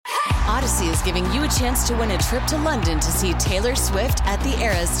Odyssey is giving you a chance to win a trip to London to see Taylor Swift at the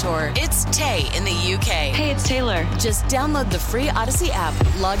Eras Tour. It's Tay in the UK. Hey, it's Taylor. Just download the free Odyssey app,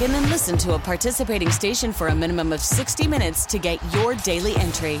 log in and listen to a participating station for a minimum of 60 minutes to get your daily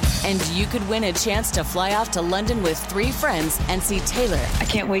entry. And you could win a chance to fly off to London with 3 friends and see Taylor. I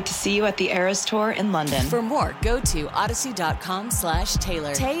can't wait to see you at the Eras Tour in London. For more, go to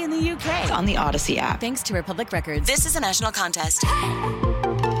odyssey.com/Taylor. Tay in the UK. It's on the Odyssey app. Thanks to Republic Records. This is a national contest.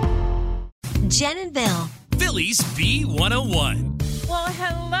 Jen and Bill. Phillies B101. Well,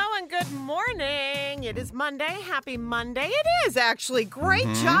 hello and good morning. It is Monday. Happy Monday. It is actually. Great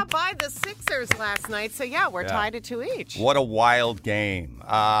job by the Sixers last night. So, we're tied at 2 each. What a wild game.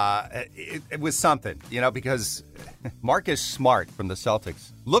 It was something, because Marcus Smart from the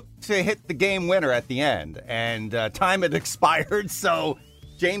Celtics looked to hit the game winner at the end, and time had expired, so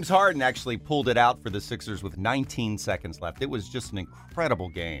James Harden actually pulled it out for the Sixers with 19 seconds left. It was just an incredible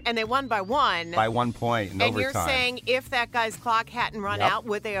game. And they won by 1. By 1 point in overtime. And you're saying if that guy's clock hadn't run out,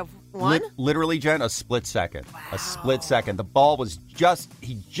 would they have won? Literally, Jen, a split second. Wow. A split second. The ball was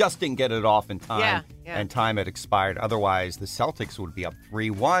he just didn't get it off in time, and time had expired. Otherwise, the Celtics would be up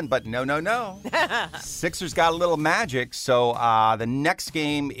 3-1, but no. Sixers got a little magic, so the next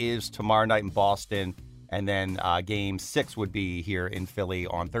game is tomorrow night in Boston. And then Game 6 would be here in Philly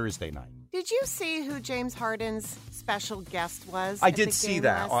on Thursday night. Did you see who James Harden's special guest was? I did see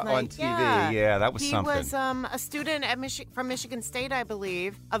that on TV. Yeah, that was something. He was a student from Michigan State, I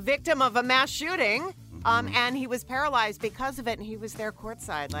believe, a victim of a mass shooting. And he was paralyzed because of it, and he was there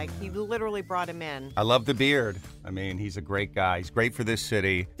courtside. He literally brought him in. I love the beard. I mean, he's a great guy. He's great for this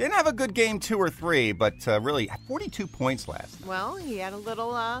city. Didn't have a good game 2 or 3, but really, 42 points last night. Well, he had a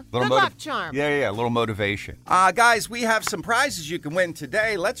little good luck charm. Yeah, a little motivation. Guys, we have some prizes you can win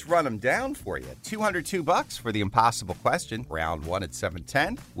today. Let's run them down for you. $202 for the impossible question. Round 1 at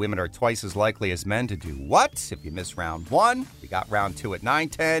 7:10. Women are twice as likely as men to do what? If you miss round 1, we got round 2 at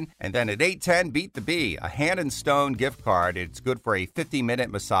 9:10. And then at 8:10, beat the bee. A Hand and Stone gift card. It's good for a 50-minute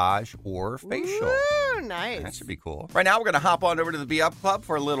massage or facial. Ooh, nice. That should be cool. Right now, we're going to hop on over to the Be Up Club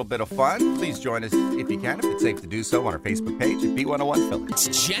for a little bit of fun. Please join us if you can, if it's safe to do so, on our Facebook page at B101 Philly. It's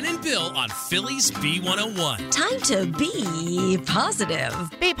Jen and Bill on Phillies B101. Time to be positive.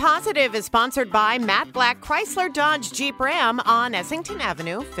 Be Positive is sponsored by Matt Black Chrysler Dodge Jeep Ram on Essington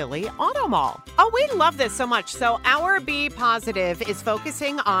Avenue, Philly Auto Mall. Oh, we love this so much. So our Be Positive is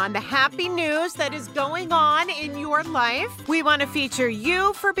focusing on the happy news that is going on in your life. We want to feature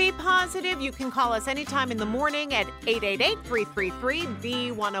you for Be Positive. You can call us anytime in the morning at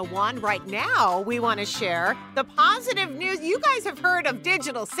 888-333-B101. Right now, we want to share the positive news. You guys have heard of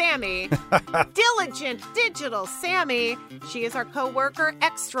Digital Sammy. Diligent Digital Sammy. She is our co-worker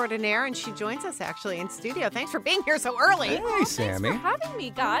extraordinaire, and she joins us actually in studio. Thanks for being here so early. Hey, Sammy. Thanks for having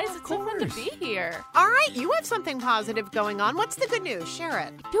me, guys. It's so fun to be here. All right, you have something positive going on. What's the good news? Share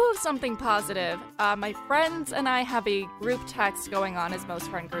it. I do have something positive. My friends and I have a group text going on, as most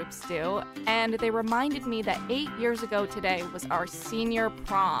friend groups do, and they reminded me that 8 years ago today was our senior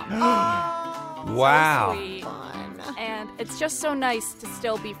prom. Wow. So sweet. And it's just so nice to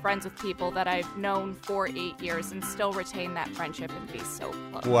still be friends with people that I've known for 8 years and still retain that friendship and be so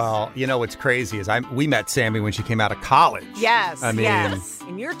close. Well, what's crazy is we met Sammy when she came out of college. Yes, I mean, yes.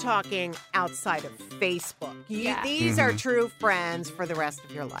 And you're talking outside of Facebook. These are true friends for the rest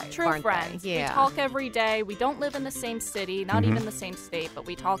of your life. True friends. Yeah. We talk every day. We don't live in the same city, not even the same state, but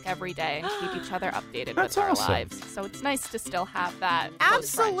we talk every day and keep each other updated with our lives. So it's nice to still have that.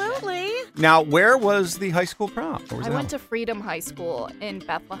 Absolutely. Now, where was the high school prom? I went to Freedom High School in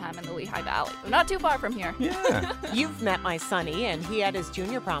Bethlehem in the Lehigh Valley. Not too far from here. Yeah. You've met my son Ian. He had his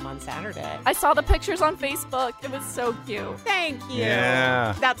junior prom on Saturday. I saw the pictures on Facebook. It was so cute. Thank you.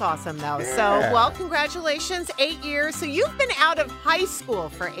 Yeah. That's awesome, though. Yeah. So, well, congratulations, 8 years. So you've been out of high school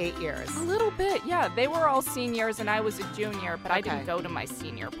for 8 years. A little bit, yeah. They were all seniors and I was a junior, but I didn't go to my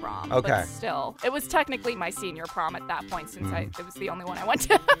senior prom. Okay. But still, it was technically my senior prom at that point since it was the only one I went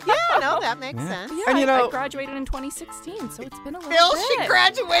to. Yeah, no, that makes sense. Yeah, And I graduated in 2016, so it's been a little Bill, bit. she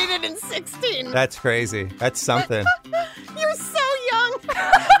graduated in 16. That's crazy. That's something. You're so young.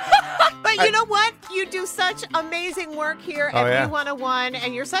 But you know what? You do such amazing work here at B101,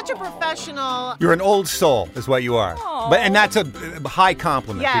 and you're such a professional. You're an old soul, is what you are. Aw. And that's a high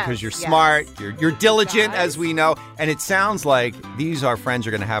compliment because you're smart, you're diligent, as we know, and it sounds like these are friends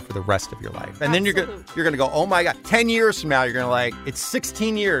you're going to have for the rest of your life. And then you're going to go, oh my God, 10 years from now, you're going to like, it's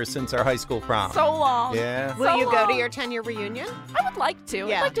 16 years since our high school prom. So long. Yeah. Will you go to your 10-year reunion? I would like to.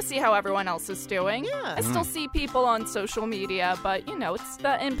 Yeah. I'd like to see how everyone else is doing. Yeah. I still see people on social media, but, it's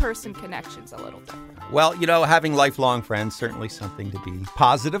the in-person connection's a little different. Well, having lifelong friends, certainly something to be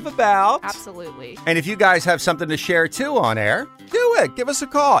positive about. Absolutely. And if you guys have something to share, too, on air, do it. Give us a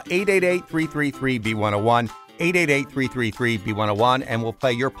call, 888-333-B101, 888-333-B101, and we'll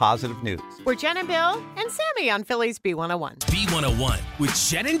play your positive news. We're Jen and Bill and Sammy on Philly's B101. B101 with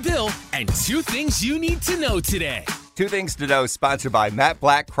Jen and Bill and 2 things you need to know today. 2 things to know, sponsored by Matt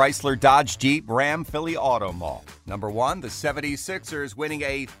Black, Chrysler, Dodge, Jeep, Ram, Philly Auto Mall. Number 1, the 76ers winning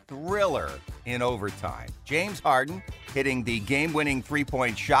a thriller in overtime. James Harden hitting the game-winning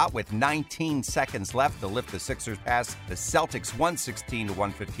three-point shot with 19 seconds left to lift the Sixers past the Celtics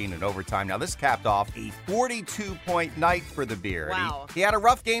 116-115 in overtime. Now, this capped off a 42-point night for the Beard. Wow. He had a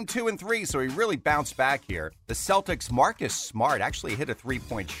rough game 2 and 3, so he really bounced back here. The Celtics' Marcus Smart actually hit a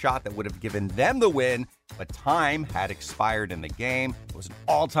three-point shot that would have given them the win, but time had expired in the game. It was an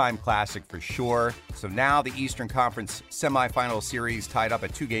all-time classic for sure. So now the Eastern Conference Semifinal series tied up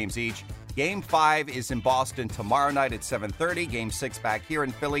at 2 games each. Game 5 is in Boston tomorrow night at 7:30. Game 6 back here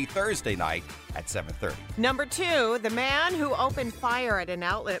in Philly Thursday night at 7:30. Number 2, the man who opened fire at an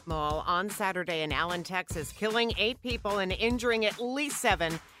outlet mall on Saturday in Allen, Texas, killing 8 people and injuring at least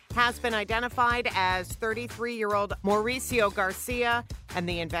 7, has been identified as 33-year-old Mauricio Garcia, and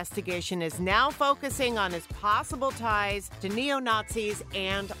the investigation is now focusing on his possible ties to neo-Nazis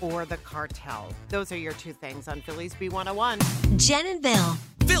and or the cartel. Those are your 2 things on Philly's B101. Jen and Bill.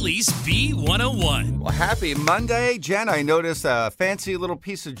 Philly's B101. Well, happy Monday. Jen, I noticed a fancy little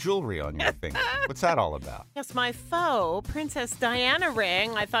piece of jewelry on your finger. What's that all about? Yes, my faux Princess Diana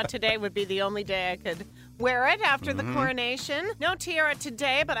ring. I thought today would be the only day I could wear it after the coronation. No tiara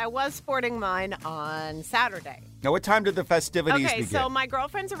today, but I was sporting mine on Saturday. Now, what time did the festivities begin? So my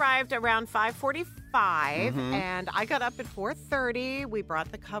girlfriends arrived around 5:45, and I got up at 4:30. We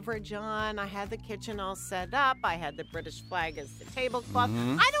brought the coverage on. I had the kitchen all set up. I had the British flag as the tablecloth.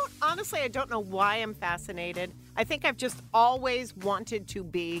 I don't know why I'm fascinated. I think I've just always wanted to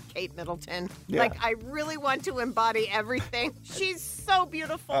be Kate Middleton. Yeah. Like, I really want to embody everything. She's so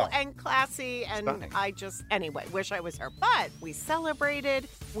beautiful and classy, and Stunning. Anyway, wish I was her. But we celebrated.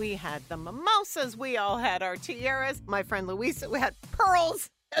 We had the mimosas. We all had our tiaras. My friend Louisa, we had pearls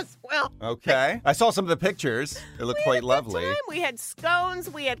as well. Okay. I saw some of the pictures. It looked quite lovely. We had scones.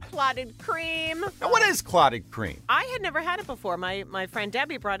 We had clotted cream. Now, what is clotted cream? I had never had it before. My friend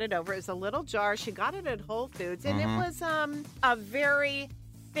Debbie brought it over. It was a little jar. She got it at Whole Foods, and it was a very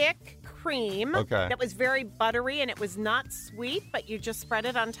thick cream that was very buttery, and it was not sweet, but you just spread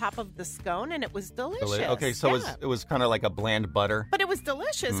it on top of the scone, and it was delicious. Okay, so Yeah. it was kind of like a bland butter. But it was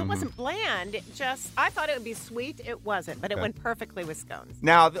delicious. It wasn't bland. I thought it would be sweet. It wasn't, but it went perfectly with scones.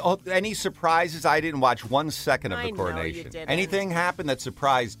 Now, any surprises? I didn't watch 1 second of I the know coronation. you didn't. Anything happened that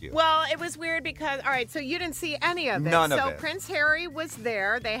surprised you? Well, it was weird because, all right, so you didn't see any of it. None of So it. Prince Harry was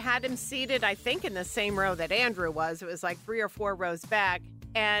there. They had him seated, I think, in the same row that Andrew was. It was like 3 or 4 rows back.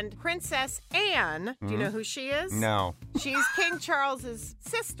 And Princess Anne, do you know who she is? No. She's King Charles's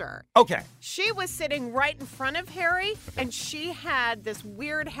sister. Okay. She was sitting right in front of Harry, and she had this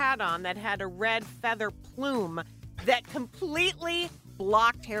weird hat on that had a red feather plume that completely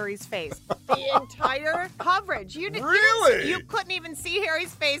blocked Harry's face. The entire coverage. Really? You couldn't even see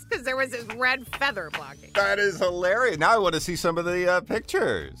Harry's face because there was this red feather blocking. That is hilarious. Now I want to see some of the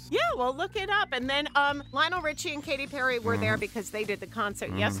pictures. Yeah, well, look it up. And then Lionel Richie and Katy Perry were there because they did the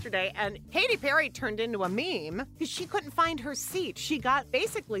concert yesterday. And Katy Perry turned into a meme because she couldn't find her seat. She got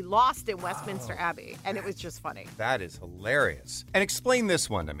basically lost in Westminster Abbey, and it was just funny. That is hilarious. And explain this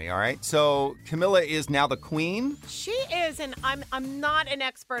one to me, all right? So Camilla is now the queen? She is, and I'm not an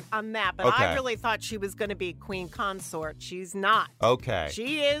expert on that, but Okay. I really thought she was going to be queen consort. She's not. Okay.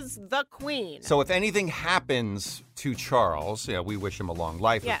 She is the queen. So if anything happens to Charles, we wish him a long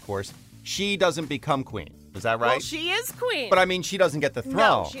life, Yeah. of course, she doesn't become queen. Is that right? Well, she is queen. But I mean, she doesn't get the throne.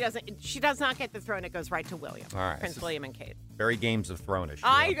 No, she doesn't. She does not get the throne. It goes right to William. All right. Prince William and Kate. Very Games of Thrones-ish.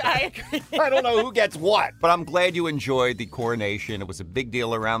 I agree. I don't know who gets what, but I'm glad you enjoyed the coronation. It was a big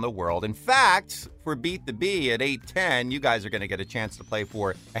deal around the world. In fact, for Beat the Bee at 8:10, you guys are going to get a chance to play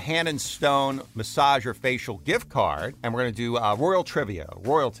for a Hand and Stone massage or facial gift card. And we're going to do royal trivia,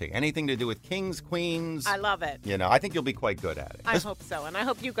 royalty, anything to do with kings, queens. I love it. I think you'll be quite good at it. I hope so, and I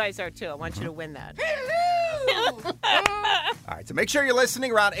hope you guys are too. I want you to win that. All right, so make sure you're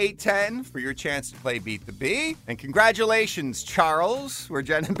listening around 8:10 for your chance to play Beat the Bee. And congratulations, Charles. We're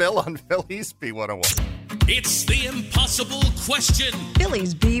Jen and Bill on Philly's B101. It's the impossible question.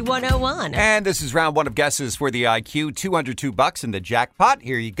 Philly's B101. And this is round one of guesses for the IQ. $202 in the jackpot.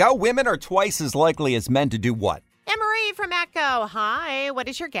 Here you go. Women are twice as likely as men to do what? Anne-Marie from Echo. Hi, what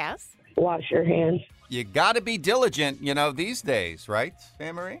is your guess? Wash your hands. You got to be diligent, these days, right,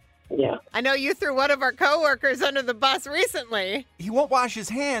 Anne-Marie? Yeah. I know you threw one of our coworkers under the bus recently. He won't wash his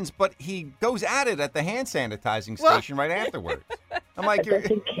hands, but he goes at it at the hand sanitizing station right afterwards. I'm like,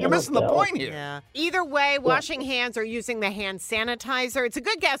 you're missing the point here. Yeah. Either way, washing hands or using the hand sanitizer. It's a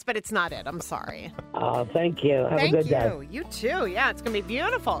good guess, but it's not it. I'm sorry. Oh, thank you. Have a good day. Thank you. You too. Yeah, it's going to be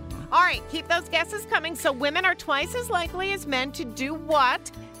beautiful. All right, keep those guesses coming. So women are twice as likely as men to do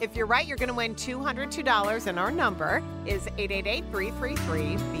what? If you're right, you're going to win $202, and our number is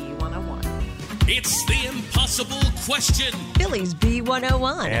 888-333-B101. It's the impossible question. Philly's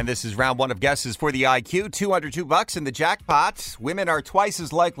B101. And this is round one of guesses for the IQ. $202 in the jackpot. Women are twice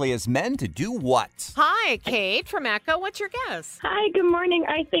as likely as men to do what? Hi, Kate from Echo. What's your guess? Hi, good morning.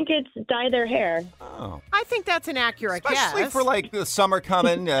 I think it's dye their hair. Oh. I think that's an accurate Especially guess. for the summer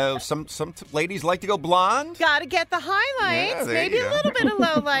coming. Some ladies like to go blonde. Got to get the highlights, Yeah, there maybe you a go. little bit of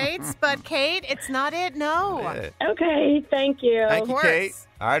lowlights. But, Kate, it's not it, no. Okay, thank you. Thank you, course. Kate.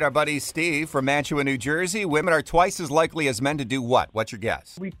 All right, our buddy Steve from Mantua, New Jersey. Women are twice as likely as men to do what? What's your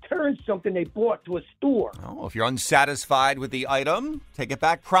guess? Return something they bought to a store. Oh, if you're unsatisfied with the item, take it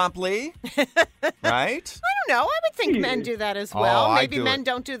back promptly. Right? I don't know. I would think men do that as well. I Maybe do men it.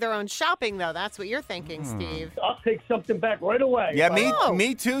 don't do their own shopping, though. That's what you're thinking, Steve. I'll take something back right away. Yeah, Oh.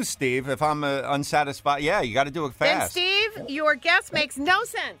 me too, Steve. If I'm unsatisfied, yeah, you got to do it Then, fast. Steve, your guess makes no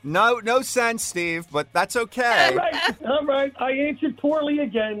sense. No sense, Steve, but that's okay. All right. I answered poorly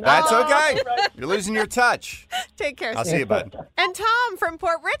again. That's okay. All right. You're losing your touch. Take care, I'll Steve. see you, bud. And Tom from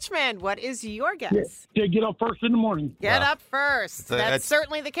Port Richmond, what is your guess? Yeah, get up first in the morning. Get up first. That's that's-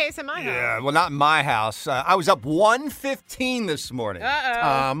 certainly the case in my Yeah, house. well, not in my house. I was up 1:15 this morning.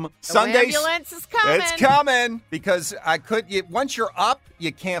 Uh-oh. The Sundays. ambulance is coming. It's coming because once you're up,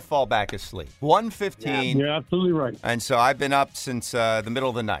 you can't fall back asleep. 1:15. You're absolutely right. And so I've been up since the middle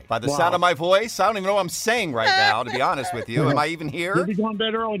of the night. By the sound of my voice, I don't even know what I'm saying right now, to be honest with you. Am I even You'll here? be going to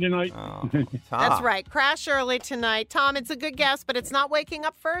bed early tonight. Oh, That's Tom. right. Crash early tonight. Tom, it's a good guess, but it's not waking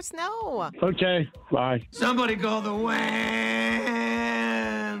up first. No. Okay, bye. Somebody call the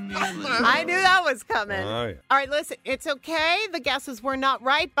wham! I knew that was coming. Oh, yeah. All right, listen, it's okay. The guesses were not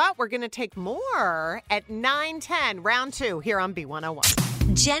right, but we're going to take more at 9:10, round 2 here on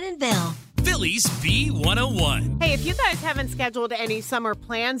B101. Jen and Bill. Philly's B101. Hey, if you guys haven't scheduled any summer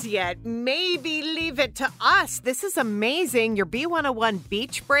plans yet, maybe leave it to us. This is amazing. Your B101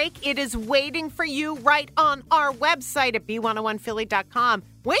 beach break, it is waiting for you right on our website at b101philly.com.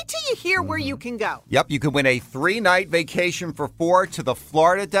 Wait till you hear where you can go. Yep, you can win a 3-night vacation for 4 to the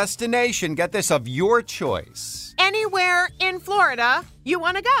Florida destination. Get this, of your choice. Anywhere in Florida you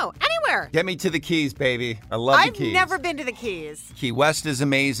want to go. Anywhere. Get me to the Keys, baby. I love the Keys. I've never been to the Keys. Key West is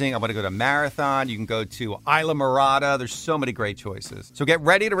amazing. I want to go to Marathon. You can go to Isla Mirada. There's so many great choices. So get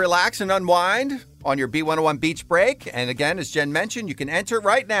ready to relax and unwind on your B101 beach break. And again, as Jen mentioned, you can enter it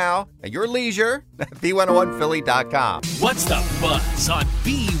right now at your leisure at b101philly.com. What's the buzz on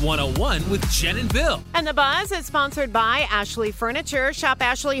B101 with Jen and Bill? And the buzz is sponsored by Ashley Furniture. Shop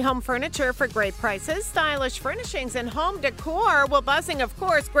Ashley Home Furniture for great prices, stylish furnishings, and home decor. Well, buzzing, of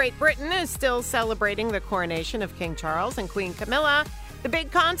course, Great Britain is still celebrating the coronation of King Charles and Queen Camilla. The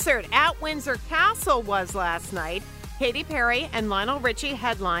big concert at Windsor Castle was last night. Katy Perry and Lionel Richie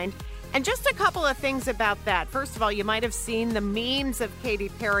headlined. And just a couple of things about that. First of all, you might have seen the memes of Katy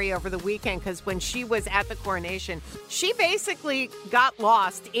Perry over the weekend because when she was at the coronation, she basically got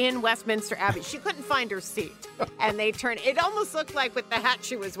lost in Westminster Abbey. She couldn't find her seat. And it almost looked like with the hat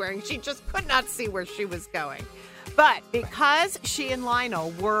she was wearing, she just could not see where she was going. But because she and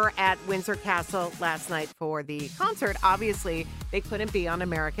Lionel were at Windsor Castle last night for the concert, obviously they couldn't be on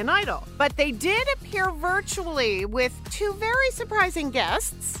American Idol. But they did appear virtually with 2 very surprising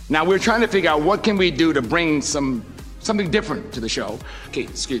guests. Now we're trying to figure out what can we do to bring something different to the show. Okay,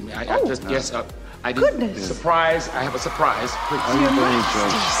 excuse me. I didn't. Surprise! I have a surprise.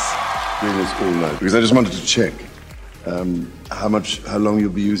 Doing this all night because I just wanted to check how long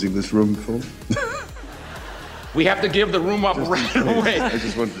you'll be using this room for. We have to give the room up right away. I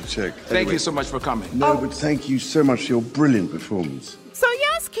just wanted to check. Thank you so much for coming. No, but thank you so much for your brilliant performance. So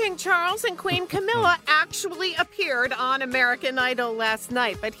yes, Both King Charles and Queen Camilla actually appeared on American Idol last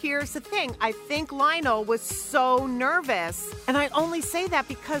night. But here's the thing. I think Lionel was so nervous. And I only say that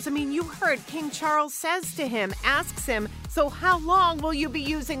because, you heard King Charles asks him, so how long will you be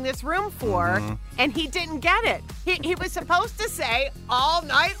using this room for? And he didn't get it. He was supposed to say all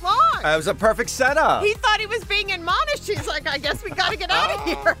night long. It was a perfect setup. He thought he was being admonished. He's like, I guess we got to get out of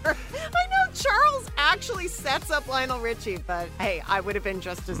here. I know Charles actually sets up Lionel Richie, but hey, I would have been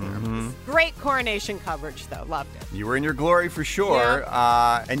just as nervous. Great coronation coverage, though. Loved it. You were in your glory for sure.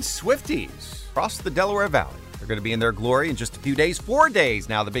 Yeah. And Swifties across the Delaware Valley. They're going to be in their glory in just a few days. 4 days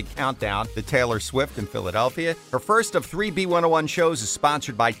now, the big countdown to Taylor Swift in Philadelphia. Her first of 3 B101 shows is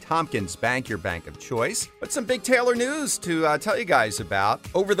sponsored by Tompkins Bank, your bank of choice. But some big Taylor news to tell you guys about.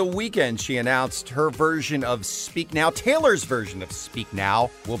 Over the weekend, she announced her version of Speak Now. Taylor's version of Speak Now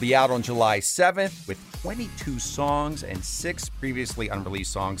will be out on July 7th with 22 songs and 6 previously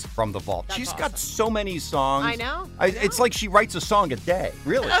unreleased songs from the vault. She's awesome. got so many songs. I know. It's like she writes a song a day.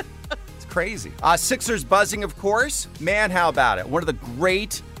 Really. Crazy. Sixers buzzing, of course. Man, how about it? One of the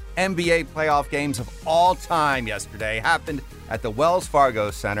great NBA playoff games of all time yesterday happened at the Wells Fargo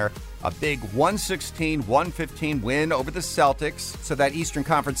Center. A big 116-115 win over the Celtics. So that Eastern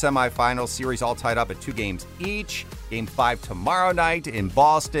Conference Semifinals series all tied up at 2 games each. Game 5 tomorrow night in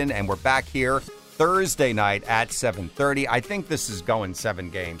Boston, and we're back here Thursday night at 7:30. I think this is going 7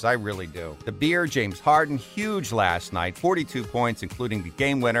 games. I really do. The Beer, James Harden, huge last night. 42 points, including the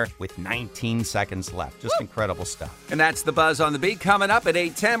game winner with 19 seconds left. Just incredible stuff. And that's the Buzz on the Beat. Coming up at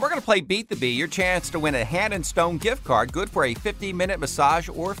 8:10, we're going to play Beat the Bee. Your chance to win a Hand & Stone gift card, good for a 50-minute massage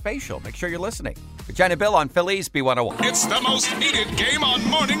or facial. Make sure you're listening. With Jen and Bill on Phillies B101. It's the most needed game on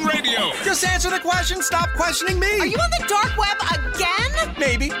morning radio. Just answer the question. Stop questioning me. Are you on the dark web again?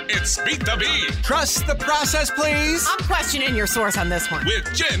 Maybe. It's Beat the Bee. Trust the process, please. I'm questioning your source on this one.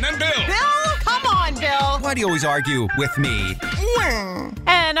 With Jen and Bill. Bill? Come on, Bill. Why do you always argue with me?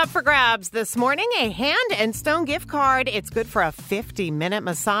 And up for grabs this morning, a Hand & Stone gift card. It's good for a 50-minute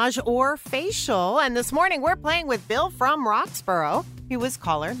massage or facial. And this morning, we're playing with Bill from Roxborough. He was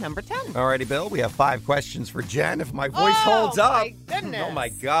caller number 10. Alrighty, Bill. We have 5 questions for Jen. If my voice holds up. Oh, my goodness. Oh, my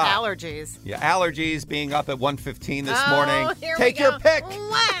God. Allergies. Yeah, allergies being up at 1:15 this Oh, morning. here Take we go. your pick.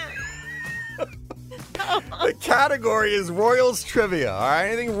 The category is Royals trivia. All right,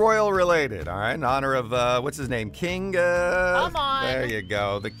 anything royal related. All right, in honor of what's his name, King. Come on. There you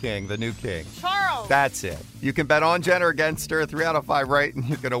go, the king, the new king. Charles. That's it. You can bet on Jen or against her. 3 out of 5 right, and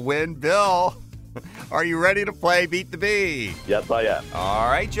you're gonna win. Bill, are you ready to play Beat the Bee? Yes, I am. All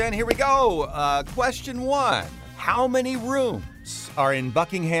right, Jen. Here we go. Question 1: how many rooms are in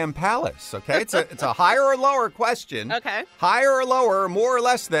Buckingham Palace? Okay, it's a higher or lower question. Okay. Higher or lower, more or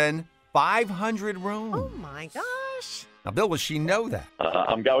less than 500 rooms. Oh, my gosh. Now, Bill, will she know that?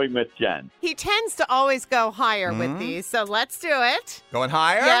 I'm going with Jen. He tends to always go higher with these, so let's do it. Going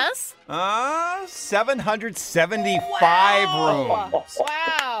higher? Yes. 775 rooms.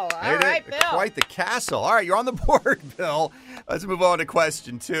 Wow. All right, Bill. Quite the castle. All right, you're on the board, Bill. Let's move on to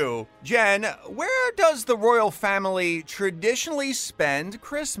question 2. Jen, where does the royal family traditionally spend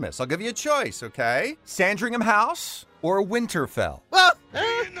Christmas? I'll give you a choice, okay? Sandringham House or Winterfell? Well,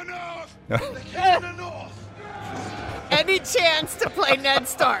 In the north. The king in the north. any chance to play Ned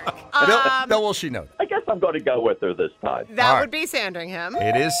Stark? Bill, will she know that? I guess I'm going to go with her this time. That would be Sandringham.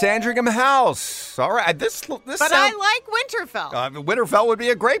 It is Sandringham House. All right. This But sounds... I like Winterfell. Winterfell would be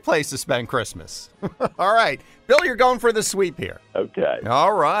a great place to spend Christmas. All right. Bill, you're going for the sweep here. Okay.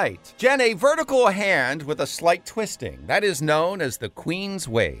 All right. Jen, a vertical hand with a slight twisting. That is known as the Queen's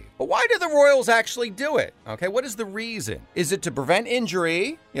Wave. But why do the Royals actually do it? Okay, what is the reason? Is it to prevent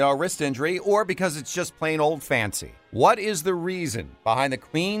injury, a wrist injury, or because it's just plain old fancy? What is the reason behind the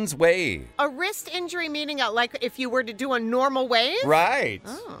Queen's Wave? A wrist injury meaning like if you were to do a normal wave? Right.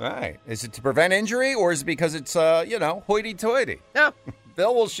 Oh. Right. Is it to prevent injury, or is it because it's, hoity-toity? No.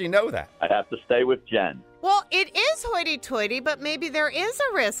 Bill, will she know that? I have to stay with Jen. Well, it is hoity-toity, but maybe there is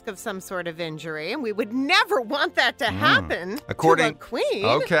a risk of some sort of injury, and we would never want that to happen to a queen.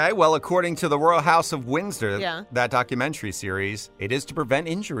 Okay, well, according to the Royal House of Windsor, Yeah. that documentary series, it is to prevent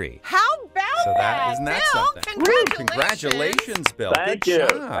injury. How about So isn't that Bill, something? Congratulations. Bill. Thank Good you.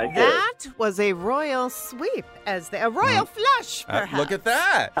 job. Thank you. That was a royal sweep, a royal flush, perhaps. Look at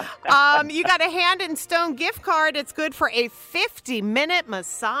that. You got a Hand & Stone gift card. It's good for a 50-minute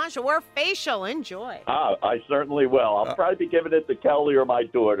massage or facial. Enjoy. I certainly will. I'll try to be giving it to Kelly or my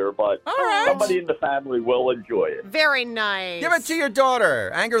daughter, but somebody in the family will enjoy it. Very nice. Give it to your daughter.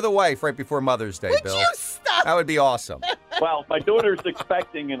 Anger the wife right before Mother's Day, Would Bill. you stop? That would be awesome. Well, my daughter's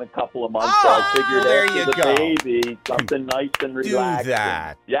expecting in a couple of months, I figured there after you the go. baby, something nice and relaxing. Do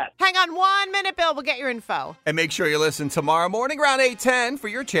that. Yes. Hang on 1 minute, Bill. We'll get your info. And make sure you listen tomorrow morning around 8:10 for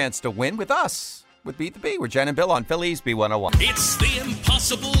your chance to win with us. With Beat the Bee, we're Jen and Bill on Phillies B101. It's the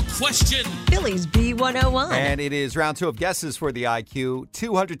impossible question. Phillies B101. And it is round 2 of guesses for the IQ.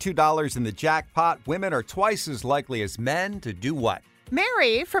 $202 in the jackpot. Women are twice as likely as men to do what?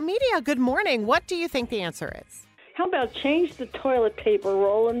 Mary from Media, good morning. What do you think the answer is? How about change the toilet paper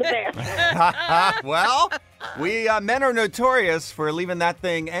roll in the bathroom? Well, we men are notorious for leaving that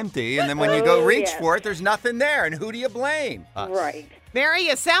thing empty, and then when you go reach for it, there's nothing there. And who do you blame? Us. Right. Mary,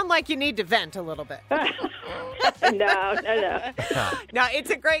 you sound like you need to vent a little bit. No. No, it's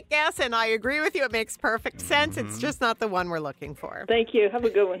a great guess, and I agree with you. It makes perfect sense. It's just not the one we're looking for. Thank you. Have a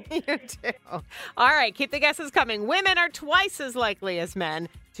good one. You too. All right, keep the guesses coming. Women are twice as likely as men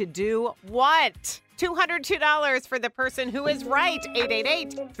to do what? $202 for the person who is right.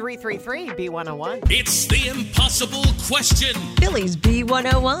 888-333-B101. It's the impossible question. Phillies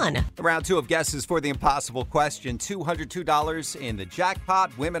B101. Round 2 of guesses for the impossible question. $202 in the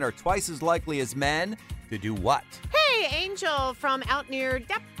jackpot. Women are twice as likely as men to do what? Hey, Angel from out near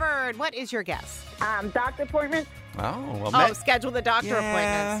Deptford. What is your guess? Doctor appointment? Oh, well, schedule the doctor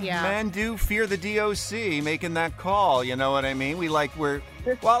appointments. Yeah. Men do fear the DOC making that call. You know what I mean?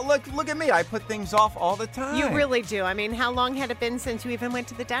 Well, look at me. I put things off all the time. You really do. I mean, how long had it been since you even went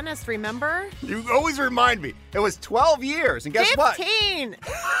to the dentist, remember? You always remind me. It was 12 years, and guess what? 15.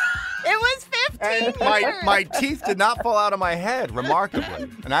 It was 15 and my teeth did not fall out of my head, remarkably.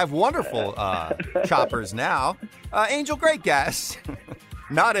 And I have wonderful choppers now. Angel, great guess.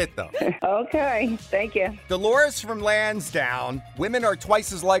 Not it, though. Okay, thank you. Dolores from Lansdowne. Women are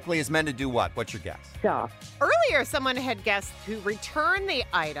twice as likely as men to do what? What's your guess? Shop. Earlier, someone had guessed to return the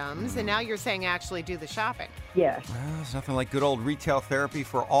items, and now you're saying actually do the shopping. Yes. Well, there's nothing like good old retail therapy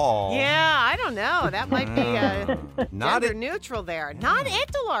for all. Yeah, I don't know. That might be Not gender neutral there. Not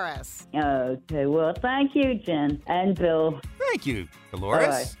it, Dolores. Okay, well, thank you, Jen and Bill. Thank you, Dolores.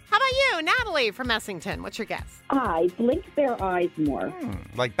 Right. How about you, Natalie from Messington? What's your guess? I blink their eyes more.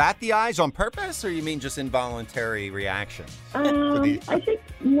 Like bat the eyes on purpose, or you mean just involuntary reactions? I think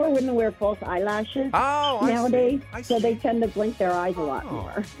more women wear false eyelashes nowadays, so they tend to blink their eyes a lot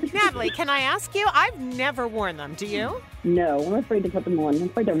more. Natalie, can I ask you? I've never worn them. Do you? No, I'm afraid to put them on. I'm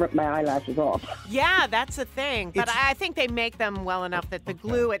afraid to rip my eyelashes off. Yeah, that's the thing. But I think they make them well enough that the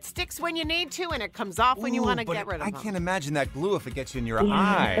glue, it sticks when you need to, and it comes off when you want to get rid of them. I can't imagine that glue if it gets in your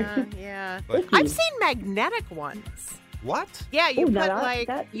eye. Yeah. But- I've seen magnetic ones. What? Yeah, you Ooh, put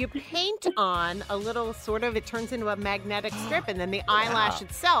you paint on a little it turns into a magnetic strip, and then the eyelash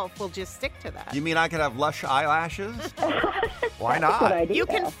itself will just stick to that. You mean I could have lush eyelashes? Why That's a good not? idea. You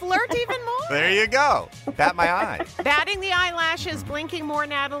can flirt even more. There you go. Bat my eye. Batting the eyelashes, blinking more,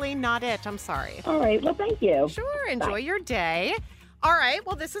 Natalie, not it. I'm sorry. All right, well, thank you. Sure, enjoy your day. All right,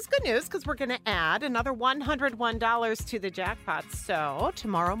 well, this is good news because we're going to add another $101 to the jackpot. So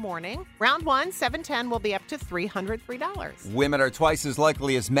tomorrow morning, round 1, 7:10, will be up to $303. Women are twice as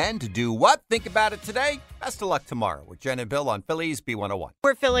likely as men to do what? Think about it today. Best of luck tomorrow. We're Jen and Bill on Phillies B101.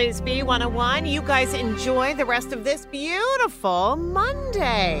 We're Phillies B101. You guys enjoy the rest of this beautiful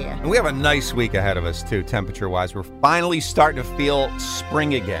Monday. And we have a nice week ahead of us, too, temperature-wise. We're finally starting to feel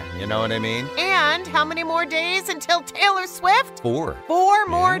spring again. You know what I mean? And how many more days until Taylor Swift? 4. 4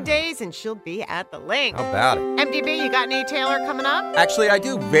 more days, and she'll be at the link. How about it? MDB, you got any Taylor coming up? Actually, I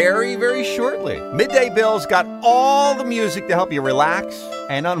do very, very shortly. Midday Bill's got all the music to help you relax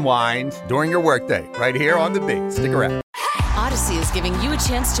and unwind during your workday right here on The Beat. Stick around. Odyssey is giving you a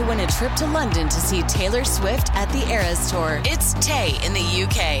chance to win a trip to London to see Taylor Swift at the Eras Tour. It's Tay in the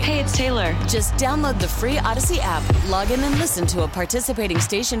UK. Hey, it's Taylor. Just download the free Odyssey app, log in and listen to a participating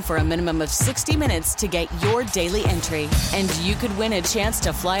station for a minimum of 60 minutes to get your daily entry. And you could win a chance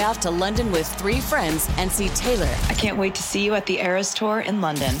to fly off to London with 3 friends and see Taylor. I can't wait to see you at the Eras Tour in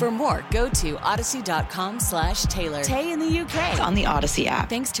London. For more, go to odyssey.com/Taylor. Tay in the UK. It's on the Odyssey app.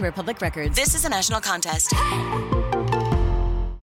 Thanks to Republic Records. This is a national contest.